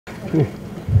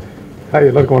Hi,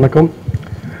 எல்லாருக்கும் வணக்கம்.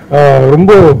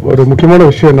 ரொம்ப ஒரு முக்கியமான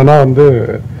விஷயம் என்னன்னா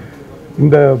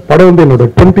இந்த படம் என்னோட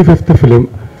 25th ஃபிலிம்.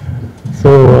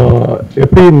 ஸோ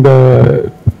எப்படி இந்த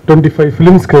 25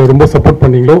 ஃபிலிம்ஸ்க்கு ரொம்ப சப்போர்ட்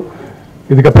பண்ணீங்களோ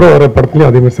இதுக்கப்புறம் வர படத்துலையும்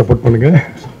அதேமாதிரி சப்போர்ட் பண்ணுங்க.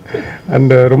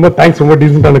 அண்ட் ரொம்ப தேங்க்ஸ், ரொம்ப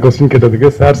டீசெண்டான கொஸ்டின்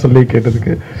கேட்டதுக்கு, சார் சொல்லி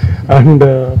கேட்டதுக்கு. அண்ட்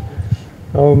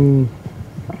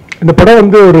இந்த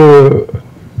படம்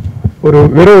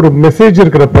வெறும் ஒரு மெசேஜ்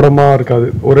இருக்கிற படமாக இருக்காது.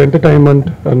 ஒரு என்டர்டைன்மெண்ட்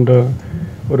அண்ட்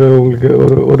உங்களுக்கு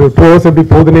ஒரு 2 hours எப்படி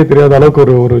போகுதுன்னே தெரியாத அளவுக்கு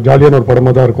ஒரு ஜாலியான ஒரு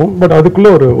படமாக தான் இருக்கும். பட்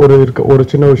அதுக்குள்ளே ஒரு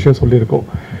சின்ன விஷயம் சொல்லியிருக்கோம்.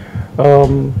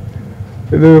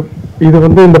 இது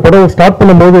இந்த படம் ஸ்டார்ட்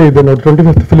பண்ணும்போது இது என்னோட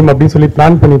 25th ஃபிலிம் அப்படின்னு சொல்லி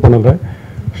பிளான் பண்ணி பண்ணலை.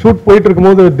 ஷூட் போயிட்டு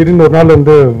இருக்கும்போது திடீர்னு ஒரு நாள்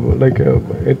லைக்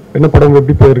என்ன படம்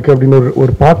எப்படி போயிருக்கு அப்படின்னு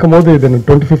ஒரு பார்க்கும்போது இது எனக்கு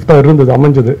 25th இருந்தது,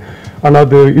 அமைஞ்சது. ஆனால்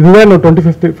இதுதான் என்னோட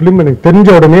 25th ஃபிலிம் எனக்கு தெரிஞ்ச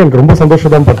உடனே எனக்கு ரொம்ப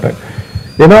சந்தோஷம் தான் பட்டேன்.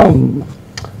 ஏன்னா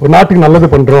ஒரு நாட்டுக்கு நல்லது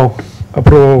பண்ணுறோம்,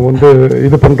 அப்புறம்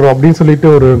இது பண்ணுறோம் அப்படின்னு சொல்லிட்டு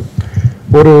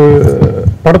ஒரு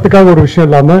படத்துக்காக ஒரு விஷயம்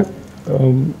இல்லாமல்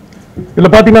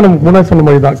இதில் பார்த்தீங்கன்னா நம்ம முன்னாடி சொன்ன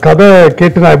மாதிரி தான் கதை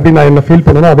கேட்டு நான் எப்படி என்ன ஃபீல்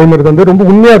பண்ணணும் அதே மாதிரி தான் ரொம்ப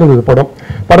உண்மையாக இருந்தது படம்.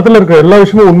 படத்தில் இருக்கிற எல்லா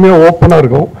விஷயமும் உண்மையாக ஓப்பனாக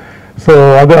இருக்கும். ஸோ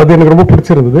அது எனக்கு ரொம்ப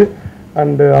பிடிச்சிருந்தது.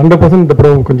 அண்ட் 100% இந்த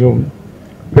படம் கொஞ்சம்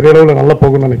பெரிய அளவில் நல்லா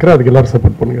போகும்னு நினைக்கிறேன். அதுக்கு எல்லாரும்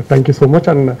சப்போர்ட் பண்ணுங்கள். Thank you so much.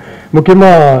 அண்ட்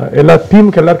முக்கியமாக எல்லா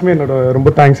டீமுக்கு எல்லாருக்குமே என்னோட ரொம்ப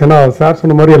தேங்க்ஸ். ஏன்னா சார்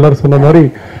சொன்ன மாதிரி எல்லாரும் சொன்ன மாதிரி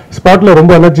ஸ்பாட்டில்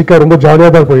ரொம்ப எனர்ஜிக்காக ரொம்ப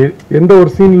ஜாலியாக தான் போய் எந்த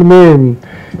ஒரு சீன்லுமே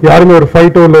யாருமே ஒரு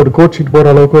ஃபைட்டோ இல்லை ஒரு கோச்சிட்டு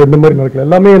போகிற அளவுக்கு எந்த மாதிரி நடக்கல.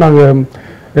 எல்லாமே நாங்கள்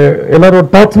எல்லாரோட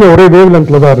தாட்ஸுமே ஒரே வேவ்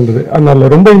லென்த்தில் தான் இருந்தது. அதனால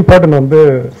ரொம்ப இம்பார்ட்டன்ட்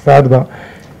சார் தான்.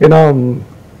 ஏன்னா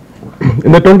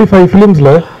இந்த 25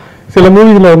 ஃபிலிம்ஸில் சில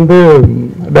மூவிஸில்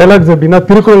டைலாக்ஸ் எப்படின்னா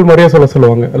திருக்குறள் மாதிரியே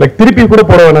சொல்லுவாங்க. லைக் திருப்பி கூட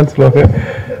போட வேணாம்னு சொல்லுவாங்க.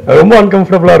 ரொம்ப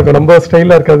அன்கம்ஃபர்டபுளாக இருக்கும், நம்ம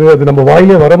ஸ்டைலாக இருக்காது, அது நம்ம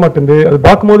வாயிலே வர மாட்டேங்குது, அது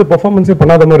பார்க்கும்போது பெர்ஃபார்மன்ஸே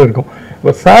பண்ணாத மாதிரி இருக்கும்.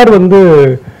 இப்போ சார்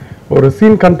ஒரு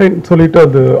சீன் கண்டென்ட்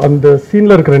சொல்லிட்டு அந்த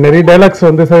சீனில் இருக்கிற நிறைய டைலாக்ஸ்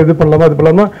சார் இது பண்ணலாமா அது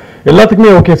பண்ணலாமா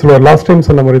எல்லாத்துக்குமே ஓகே சொல்லுவார். லாஸ்ட் டைம்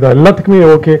சொன்ன மாதிரி தான் எல்லாத்துக்குமே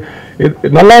ஓகே,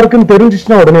 நல்லா இருக்குன்னு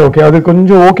தெரிஞ்சிச்சுன்னா உடனே ஓகே, அது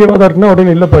கொஞ்சம் ஓகேவா தான் இருக்குன்னா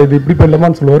உடனே இல்லைப்பா இது இப்படி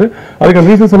போயிடலாமான்னு சொல்லுவார். அதுக்கு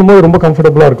ரீசன் சொல்லும்போது ரொம்ப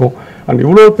கம்ஃபர்டபுளாக இருக்கும். அண்ட்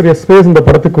இவ்வளோ பெரிய ஸ்பேஸ் இந்த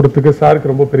படத்துக்கு கொடுத்துக்கு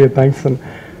சாருக்கு ரொம்ப பெரிய தேங்க்ஸ்.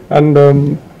 அண்ட்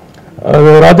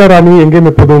ராஜா ராணி எங்கேயுமே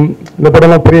எப்போதும் இந்த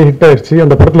படம்லாம் பெரிய ஹிட் ஆயிடுச்சு.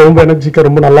 அந்த படத்தில் ரொம்ப எனர்ஜிக்காக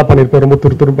ரொம்ப நல்லா பண்ணியிருப்பேன், ரொம்ப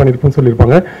துரு பண்ணியிருப்பேன்னு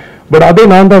சொல்லியிருப்பாங்க. பட் அதே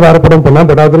நான் தான் வேற படம் பண்ணேன்.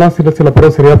 பட் அதெல்லாம் சில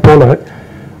படம் சரியா போல.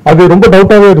 அது ரொம்ப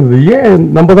டவுட்டாகவே இருந்தது. ஏன்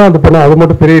நம்ம தான் அது பண்ணோம், அது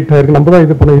மட்டும் பெரிய ஹிட் ஆயிருக்கு, நம்ம தான்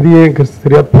இது பண்ணோம், இது ஏன்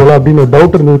சரியா போல அப்படின்னு ஒரு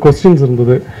டவுட் இருந்தது, கொஸ்டின்ஸ்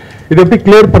இருந்தது. இது எப்படி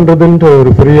கிளியர் பண்ணுறதுன்ற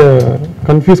ஒரு பெரிய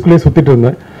கன்ஃபியூஸ்குள்ளேயே சுற்றிட்டு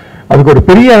இருந்தேன். அதுக்கு ஒரு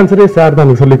பெரிய ஆன்சரே சார் தான்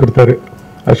எனக்கு சொல்லி கொடுத்தாரு.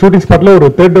 ஷூட்டிங் ஸ்பாட்டில் ஒரு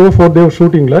 3rd day 4th day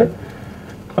ஷூட்டிங்கில்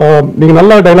நீங்கள்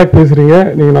நல்லா டைலாக் பேசுகிறீங்க,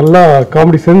 நீங்கள் நல்லா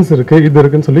காமெடி சென்ஸ் இருக்குது, இது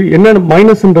இருக்குன்னு சொல்லி என்னென்ன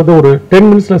மைனஸ்ன்றது ஒரு 10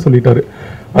 minutes சொல்லிட்டாரு.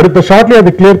 அடுத்த ஷார்ட்லேயே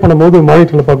அதை கிளியர் பண்ணும்போது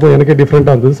மானிட்டரில் பார்க்கும்போது எனக்கே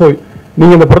டிஃப்ரெண்ட்டாக இருந்தது. ஸோ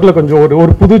நீங்கள் இந்த படத்தில் கொஞ்சம்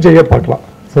ஒரு புது ஜெயை பார்க்கலாம்.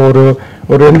 ஸோ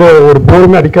ஒரு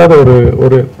போருமே அடிக்காத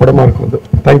ஒரு படமாக இருக்கும் அது.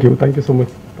 Thank you so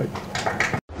much.